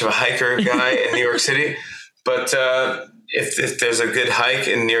not much of a hiker guy in New York City, but if there's a good hike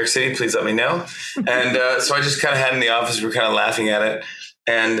in New York City, please let me know. And so I just kind of had it in the office. We were kind of laughing at it.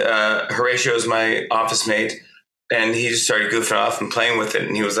 And Horatio is my office mate, and he just started goofing off and playing with it.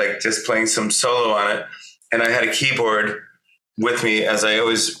 And he was like just playing some solo on it. And I had a keyboard with me, as I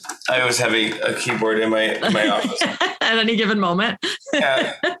always have a keyboard in my office at any given moment.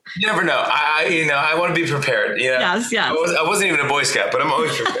 Yeah, you never know. I want to be prepared. Yes. I wasn't even a Boy Scout, but I'm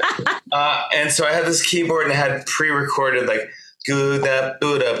always prepared. And so I had this keyboard and it had pre-recorded like good up,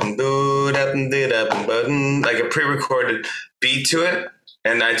 boot up, and boot up, and boot up, and button, like a pre-recorded beat to it.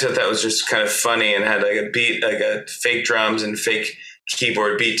 And I thought that was just kind of funny and had like a beat, like a fake drums and fake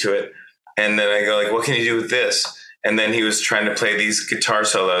keyboard beat to it. And then I go like, what can you do with this? And then he was trying to play these guitar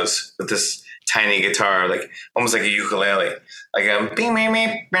solos with this tiny guitar, like almost like a ukulele. Like and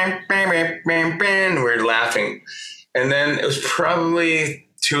we're laughing. And then it was probably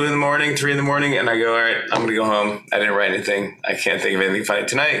 2 in the morning, 3 in the morning, and I go, all right, I'm gonna go home. I didn't write anything. I can't think of anything funny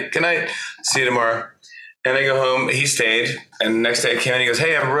tonight. Good night. See you tomorrow. And I go home. He stayed, and the next day I came in. He goes,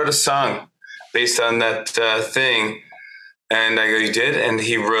 hey, I wrote a song based on that thing. And I go, you did? And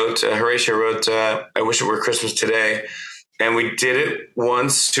he wrote, Horatio wrote, I Wish It Were Christmas Today. And we did it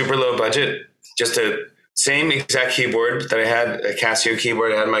once, super low budget, just a same exact keyboard that I had, a Casio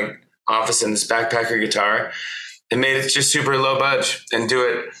keyboard I had in my office and this backpacker guitar. And made it just super low budge and do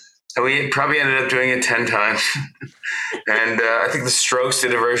it. And we probably ended up doing it 10 times. And I think the Strokes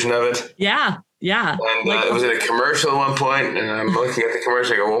did a version of it. Yeah. Yeah. And it was in a commercial at one point, and I'm looking at the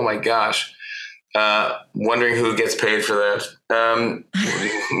commercial. I go, oh my gosh. Wondering who gets paid for that.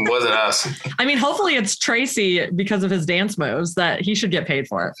 It wasn't us. I mean, hopefully it's Tracy because of his dance moves that he should get paid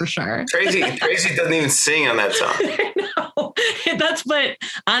for it for sure. Tracy doesn't even sing on that song. I know. But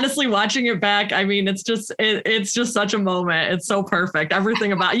honestly, watching it back, I mean, it's just such a moment. It's so perfect.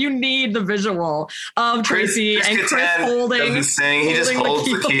 Everything about you need the visual of Tracy and Chris holding. Doesn't sing. He just holds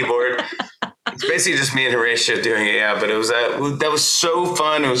the keyboard. It's basically just me and Horatio doing it. Yeah, but it was that was so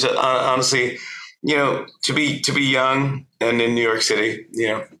fun. It was honestly, to be young and in New York City,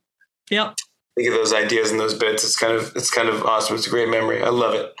 Yep. Think of those ideas and those bits. It's kind of awesome. It's a great memory. I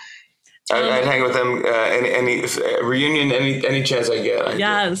love it. I'd hang with them any reunion, any chance I get.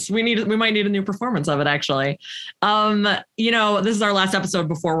 Yes, we might need a new performance of it actually. This is our last episode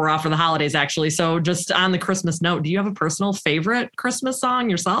before we're off for the holidays actually. So just on the Christmas note, do you have a personal favorite Christmas song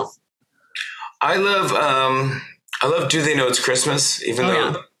yourself? I love Do They Know It's Christmas, even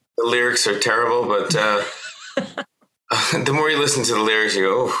though the lyrics are terrible, but the more you listen to the lyrics, you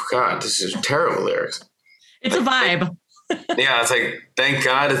go, oh God, this is terrible lyrics. It's a vibe. Yeah, it's like, thank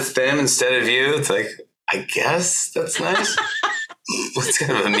God it's them instead of you. It's like, I guess that's nice. What's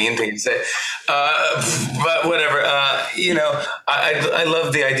kind of a mean thing to say? But whatever. I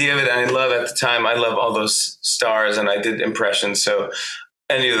love the idea of it. And I love at the time, I love all those stars and I did impressions. So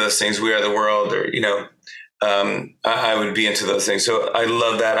any of those things, We Are the World or, I would be into those things. So I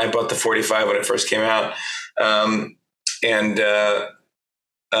love that. I bought the 45 when it first came out. I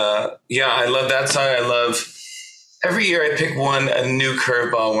love that song. I love every year I pick a new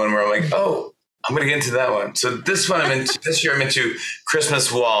curveball one where I'm like, oh, I'm going to get into that one. So this year I'm into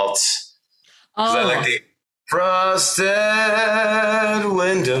Christmas Waltz. Because I like the frosted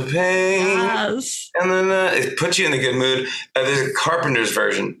window pane. Yes. And then it puts you in a good mood. There's a Carpenter's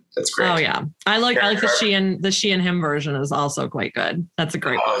version. That's great. Oh yeah. I like the she and him version is also quite good. That's a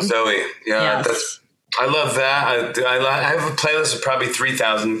great one. Zoe. Yeah. Yes. I love that. I have a playlist of probably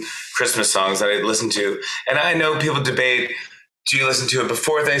 3,000 Christmas songs that I listen to. And I know people debate, do you listen to it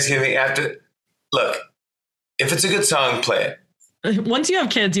before Thanksgiving, after? Look, if it's a good song, play it. Once you have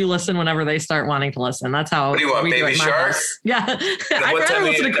kids, you listen whenever they start wanting to listen. That's how. What do you want, Baby Shark? Yeah. I'd rather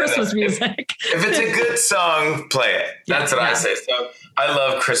listen to Christmas music. If it's a good song, play it. That's what I say. So I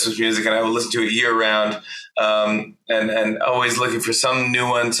love Christmas music and I will listen to it year round. And always looking for some new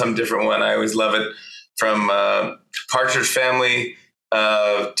one, some different one. I always love it. From Partridge Family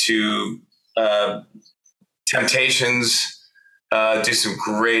to Temptations, do some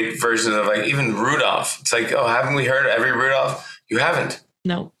great versions of like even Rudolph. It's like, oh, haven't we heard every Rudolph? You haven't.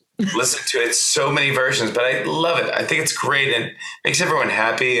 No. Listen to it. So many versions, but I love it. I think it's great and makes everyone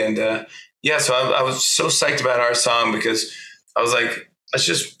happy. And so I was so psyched about our song because I was like, let's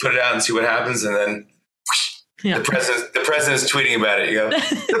just put it out and see what happens. And then the president is tweeting about it. You go,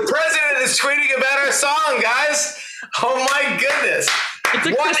 the president is tweeting about our song, guys. Oh my goodness.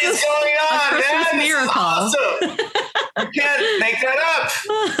 What is going on, man? Miracle. Awesome. You can't make that up.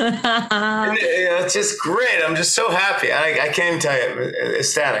 And, it's just great. I'm just so happy. I can't even tell you.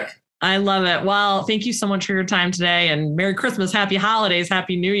 Ecstatic. I love it. Well, thank you so much for your time today and Merry Christmas, Happy Holidays,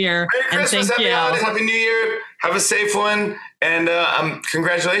 Happy New Year. Merry Christmas, Happy Holidays, Happy New Year. Have a safe one. And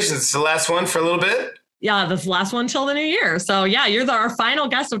congratulations. It's the last one for a little bit. Yeah, this last one till the new year. So yeah, you're our final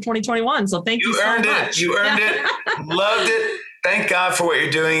guest of 2021. So thank you so much. You earned it. Loved it. Thank God for what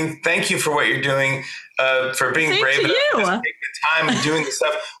you're doing. Thank you for what you're doing, for being brave enough to take the time and doing the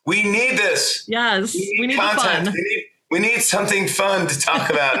stuff. We need this. Yes, we need content. the fun. We need something fun to talk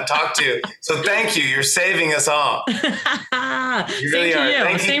about and talk to. So thank you. You're saving us all. You really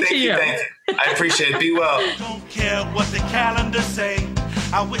are. Thank you. I appreciate it. Be well. Don't care what the calendar say.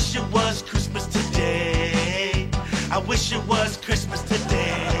 I wish it was Christmas today. I wish it was Christmas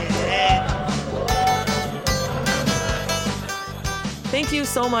today. Thank you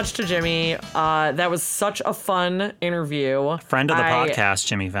so much to Jimmy. That was such a fun interview. Friend of the podcast,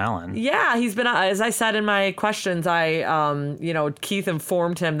 Jimmy Fallon. Yeah, he's been, as I said in my questions, Keith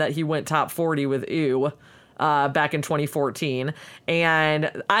informed him that he went top 40 with Ew back in 2014.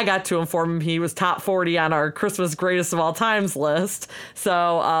 And I got to inform him he was top 40 on our Christmas Greatest of All Times list.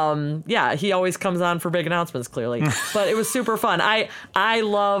 So, yeah, he always comes on for big announcements, clearly. But it was super fun.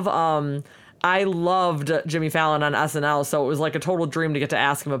 I loved Jimmy Fallon on SNL, so it was like a total dream to get to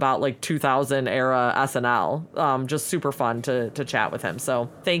ask him about like 2000 era SNL. Just super fun to chat with him. So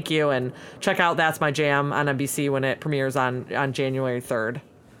thank you, and check out That's My Jam on NBC when it premieres on January 3rd.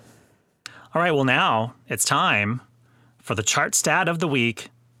 All right, well now it's time for the chart stat of the week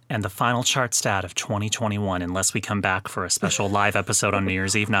and the final chart stat of 2021, unless we come back for a special live episode on New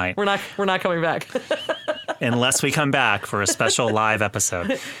Year's Eve night. We're not coming back. Unless we come back for a special live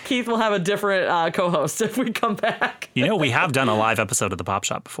episode. Keith will have a different co-host if we come back. You know, we have done a live episode of the Pop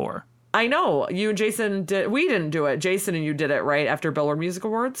Shop before. I know. You and Jason did. We didn't do it. Jason and you did it, right? After Billboard Music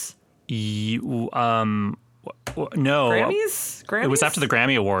Awards? No. Grammys? It was after the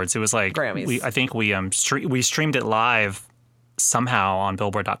Grammy Awards. It was like Grammys. I think we streamed it live somehow on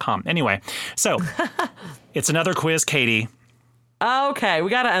Billboard.com. Anyway, so it's another quiz, Katie. Okay,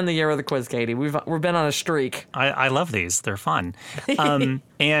 we got to end the year with a quiz, Katie. We've been on a streak. I love these; they're fun.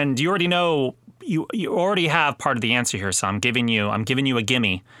 And you already know you already have part of the answer here, so I'm giving you a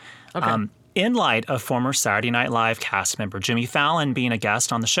gimme. Okay. In light of former Saturday Night Live cast member Jimmy Fallon being a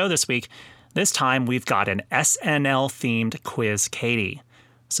guest on the show this week, this time we've got an SNL themed quiz, Katie.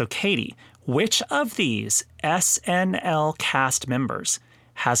 So, Katie, which of these SNL cast members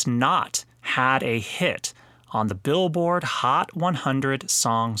has not had a hit on the Billboard Hot 100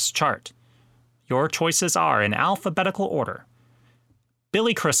 Songs chart? Your choices are in alphabetical order: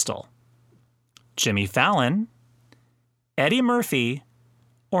 Billy Crystal, Jimmy Fallon, Eddie Murphy,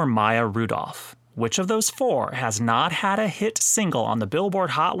 or Maya Rudolph. Which of those four has not had a hit single on the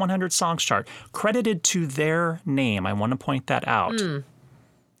Billboard Hot 100 Songs chart credited to their name? I want to point that out.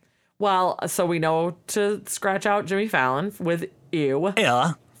 Well, so we know to scratch out Jimmy Fallon with Ew,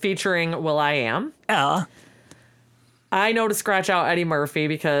 featuring Will.i.am. I know to scratch out Eddie Murphy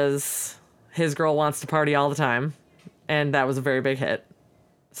because His Girl Wants to Party All the Time, and that was a very big hit.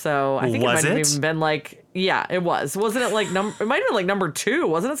 So I think it might have even been like, yeah, it was. Wasn't it like it might have been like number 2?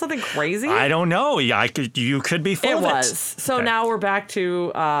 Wasn't it something crazy? I don't know. Yeah, you could be full of it. It was. So now we're back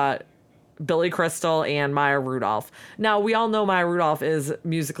to Billy Crystal and Maya Rudolph. Now, we all know Maya Rudolph is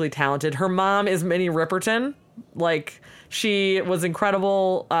musically talented. Her mom is Minnie Riperton. Like, she was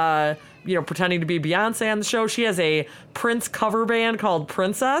incredible, pretending to be Beyonce on the show. She has a Prince cover band called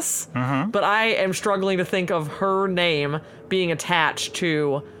Princess. But I am struggling to think of her name being attached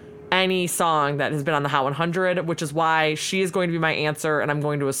to any song that has been on the Hot 100, which is why she is going to be my answer, and I'm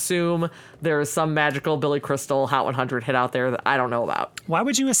going to assume there is some magical Billy Crystal Hot 100 hit out there that I don't know about. Why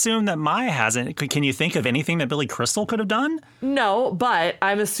would you assume that Maya hasn't? Can you think of anything that Billy Crystal could have done? No, but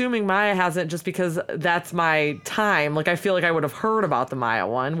I'm assuming Maya hasn't just because that's my time. Like, I feel like I would have heard about the Maya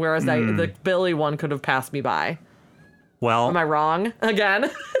one, whereas the Billy one could have passed me by. Well, am I wrong again?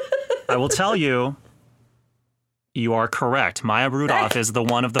 I will tell you. You are correct. Maya Rudolph is the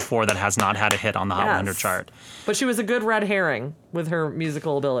one of the four that has not had a hit on the Hot 100 chart. But she was a good red herring with her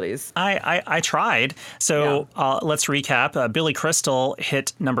musical abilities. I tried. So let's recap. Billy Crystal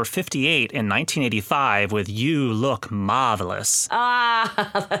hit number 58 in 1985 with You Look Marvelous.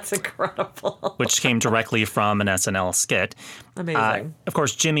 That's incredible. Which came directly from an SNL skit. Amazing. Of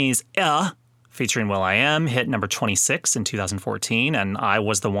course, Jimmy's featuring Will.i.am hit number 26 in 2014, and I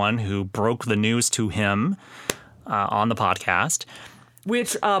was the one who broke the news to him on the podcast.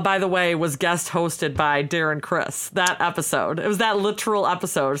 Which, by the way, was guest hosted by Darren Criss, that episode. It was that literal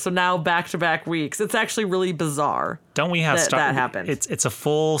episode. So now back-to-back weeks. It's actually really bizarre. Don't we have that happened. It's a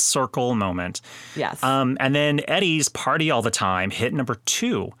full circle moment. Yes. And then Eddie's Party All the Time hit number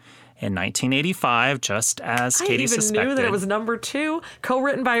 2 in 1985, just as Katie suspected. I even knew that it was number 2,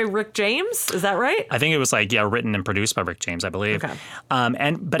 co-written by Rick James. Is that right? I think it was written and produced by Rick James, I believe. Okay.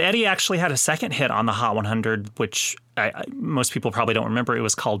 But Eddie actually had a second hit on the Hot 100, which most people probably don't remember. It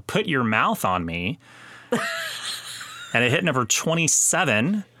was called Put Your Mouth on Me. And it hit number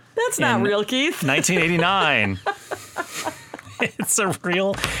 27. That's not real, Keith. 1989. It's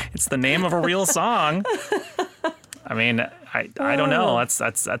the name of a real song. I mean, I don't know.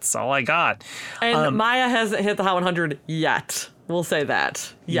 That's all I got. And Maya hasn't hit the Hot 100 yet. We'll say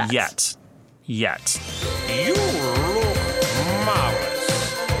that. Yet. Yet. You look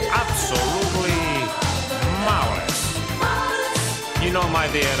marvelous. Absolutely marvelous. You know, my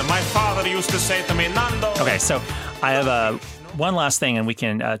dear, my father used to say to me, Nando. Okay, so I have one last thing, and we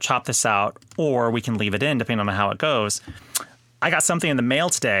can chop this out, or we can leave it in, depending on how it goes. I got something in the mail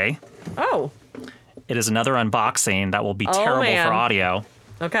today. Oh. It is another unboxing that will be terrible for audio.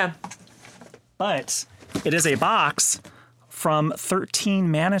 Okay. But it is a box from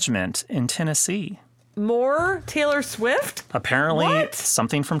 13 Management in Tennessee. More Taylor Swift? Apparently,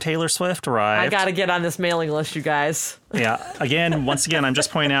 something from Taylor Swift arrived. I got to get on this mailing list, you guys. Yeah. Once again, I'm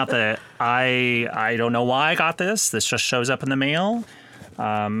just pointing out that I don't know why I got this. This just shows up in the mail.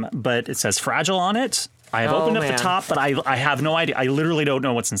 But it says Fragile on it. I have opened up the top, but I have no idea. I literally don't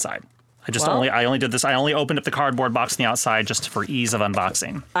know what's inside. I only did this. I only opened up the cardboard box on the outside just for ease of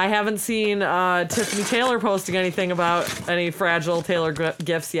unboxing. I haven't seen Tiffany Taylor posting anything about any Fragile Taylor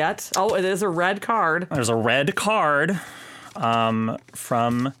gifts yet. Oh, it is a red card. There's a red card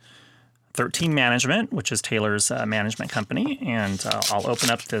from 13 Management, which is Taylor's management company. And I'll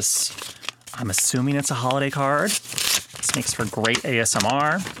open up this. I'm assuming it's a holiday card. This makes for great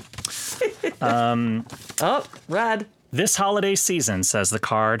ASMR. Red. This holiday season, says the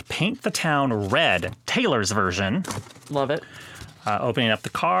card, paint the town red, Taylor's version. Love it. Opening up the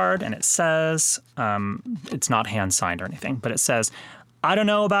card, and it says, it's not hand-signed or anything, but it says, I don't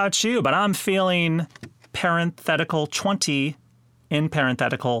know about you, but I'm feeling parenthetical 20 in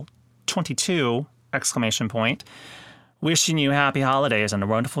parenthetical 22, exclamation point. Wishing you happy holidays and a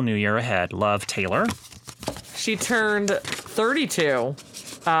wonderful new year ahead. Love, Taylor. She turned 32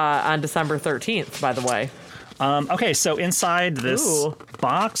 on December 13th, by the way. Okay, so inside this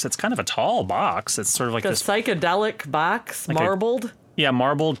box, it's kind of a tall box. It's sort of like this psychedelic box, like marbled.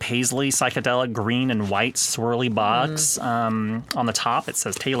 Marbled paisley psychedelic green and white swirly box. On the top, it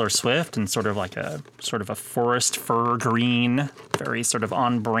says Taylor Swift and sort of a forest fir green, very sort of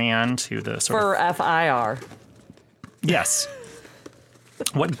on brand to the sort of FIR. Yes.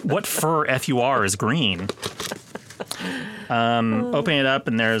 What fur FUR is green? Opening it up,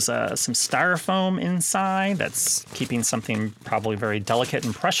 and there's some styrofoam inside that's keeping something probably very delicate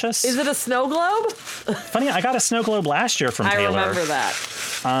and precious. Is it a snow globe? Funny, I got a snow globe last year from Taylor. I remember that.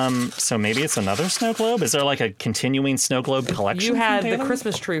 So maybe it's another snow globe? Is there like a continuing snow globe collection? You had the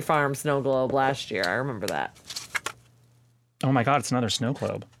Christmas Tree Farm snow globe last year. I remember that. Oh my God, it's another snow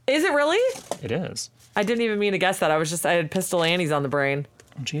globe. Is it really? It is. I didn't even mean to guess that. I had Pistol Annie's on the brain.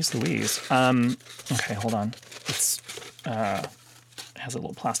 Oh, geez Louise. Okay, hold on. It has a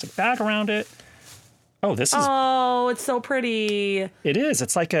little plastic bag around it. Oh, this is. Oh, it's so pretty. It is.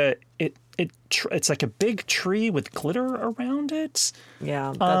 It's like it's like a big tree with glitter around it.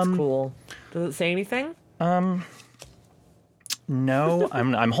 Yeah, that's cool. Does it say anything? No,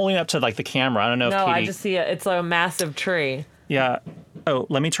 I'm holding it up to like the camera. I don't know if Katie... I just see it. It's a massive tree. Yeah. Oh,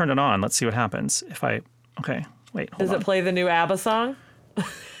 let me turn it on. Let's see what happens. Okay, wait, hold on. Does it play the new ABBA song?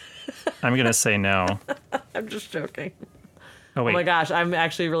 I'm going to say no. I'm just joking. Oh, wait. Oh my gosh, I'm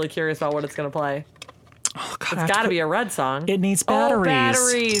actually really curious about what it's going to play. Oh, God, it's got to be a red song. It needs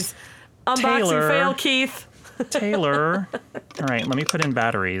batteries. Oh, batteries. Unboxing fail, Keith. Taylor. All right, let me put in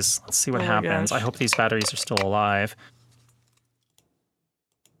batteries. Let's see what happens. I hope these batteries are still alive.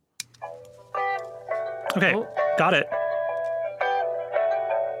 Okay, got it.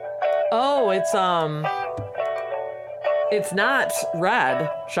 Oh, it's not red,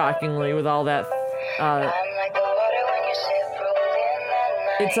 shockingly, with all that.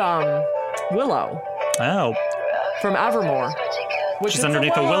 It's Willow. Oh. From Evermore. Which is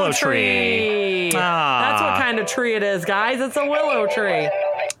underneath a willow tree. That's what kind of tree it is, guys. It's a willow tree.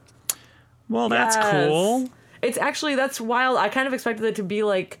 Well, that's cool. It's actually, that's wild. I kind of expected it to be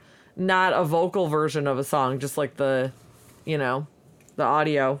like not a vocal version of a song, just like the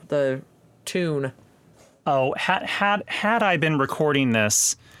audio, the tune. Oh, had I been recording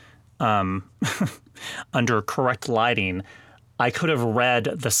this under correct lighting, I could have read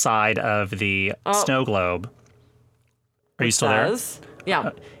the side of the snow globe. Are you still there?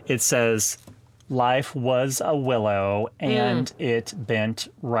 Yeah. It says, life was a willow and it bent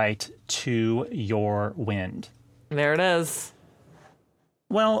right to your wind. There it is.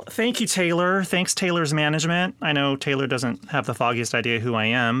 Well, thank you, Taylor. Thanks, Taylor's management. I know Taylor doesn't have the foggiest idea who I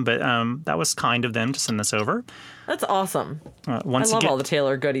am, but that was kind of them to send this over. That's awesome. I love all the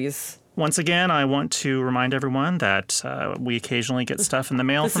Taylor goodies. Once again, I want to remind everyone that we occasionally get stuff in the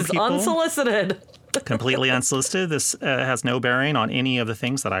mail from people. This is unsolicited. Completely unsolicited. This has no bearing on any of the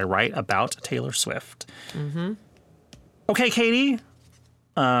things that I write about Taylor Swift. Mm-hmm. Okay, Katie.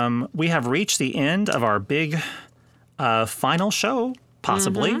 We have reached the end of our big final show,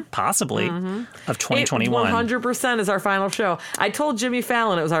 possibly, of 2021. 100% is our final show. I told Jimmy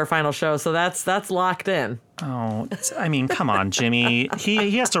Fallon it was our final show, so that's locked in. Oh, I mean, come on, Jimmy.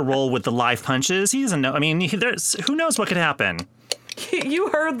 He has to roll with the live punches. He doesn't know. I mean, who knows what could happen. You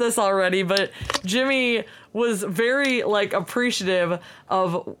heard this already, but Jimmy was very appreciative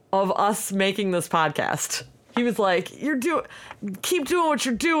of us making this podcast. He was like, keep doing what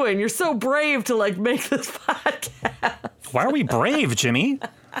you're doing. You're so brave to make this podcast. Why are we brave, Jimmy?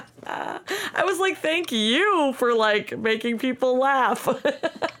 I was like, thank you for making people laugh.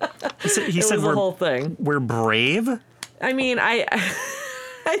 He said the whole thing. We're brave? I mean, I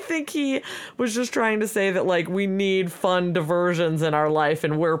think he was just trying to say that we need fun diversions in our life,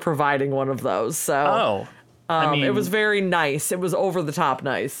 and we're providing one of those. So, it was very nice. It was over the top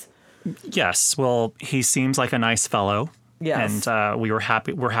nice. Yes. Well, he seems like a nice fellow. Yes. And we're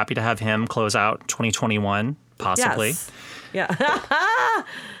happy to have him close out 2021, possibly. Yes. Yeah.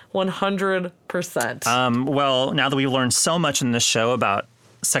 100%. Well, now that we've learned so much in this show about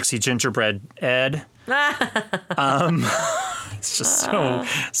sexy gingerbread Ed, it's just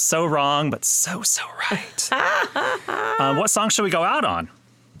so wrong, but so right. What song should we go out on?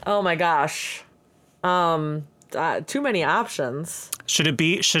 Oh my gosh. Too many options. Should it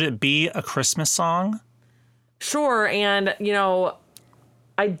be a Christmas song? Sure. And,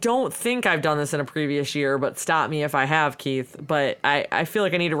 I don't think I've done this in a previous year, but stop me if I have, Keith. But I feel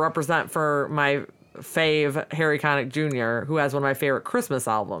like I need to represent for my fave, Harry Connick Jr., who has one of my favorite Christmas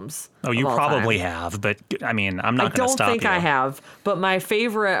albums. Oh, you probably have, but I mean, I'm not going to stop you. I don't think I have, but my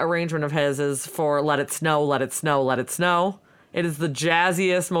favorite arrangement of his is for Let It Snow, Let It Snow, Let It Snow. It is the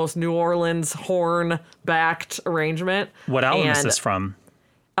jazziest, most New Orleans horn-backed arrangement. What album is this from?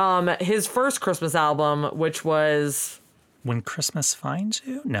 His first Christmas album, which was... When Christmas Finds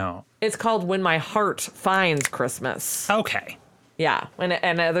You? No. It's called When My Heart Finds Christmas. Okay. Yeah,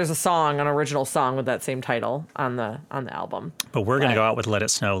 and there's a song, an original song with that same title on the album. But we're going to go out with Let It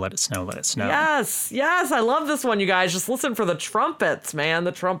Snow, Let It Snow, Let It Snow. Yes, I love this one, you guys. Just listen for the trumpets, man.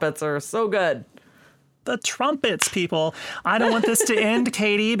 The trumpets are so good. The trumpets, people. I don't want this to end,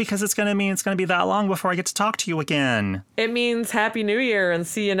 Katie, because it's going to mean it's going to be that long before I get to talk to you again. It means Happy New Year and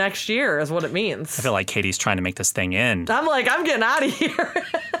see you next year is what it means. I feel like Katie's trying to make this thing end. I'm getting out of here.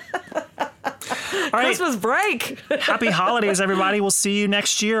 All right. Christmas break. Happy holidays, everybody. We'll see you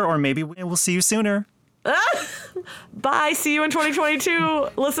next year, or maybe we'll see you sooner. Bye. See you in 2022,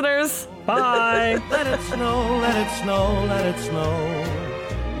 listeners. Bye. Let it snow, let it snow, let it snow.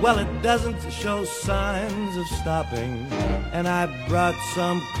 Well, it doesn't show signs of stopping, and I brought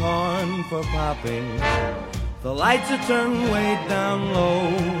some corn for popping. The lights are turned way down low.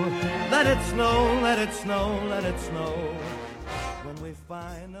 Let it snow, let it snow, let it snow. When we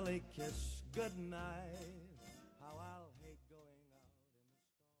finally kiss goodnight, how I'll hate going out.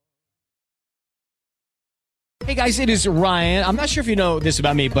 Hey guys, it is Ryan. I'm not sure if you know this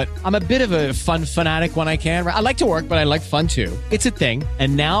about me, but I'm a bit of a fun fanatic when I can. I like to work, but I like fun too. It's a thing.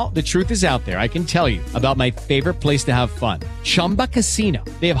 And now the truth is out there. I can tell you about my favorite place to have fun. Chumba Casino.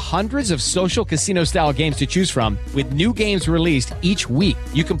 They have hundreds of social casino style games to choose from with new games released each week.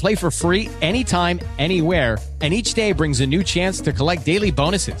 You can play for free anytime, anywhere. And each day brings a new chance to collect daily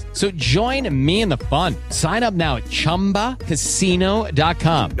bonuses. So join me in the fun. Sign up now at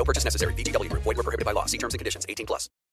ChumbaCasino.com. No purchase necessary. VGW Group. Void where prohibited by law. See terms and conditions. 18+.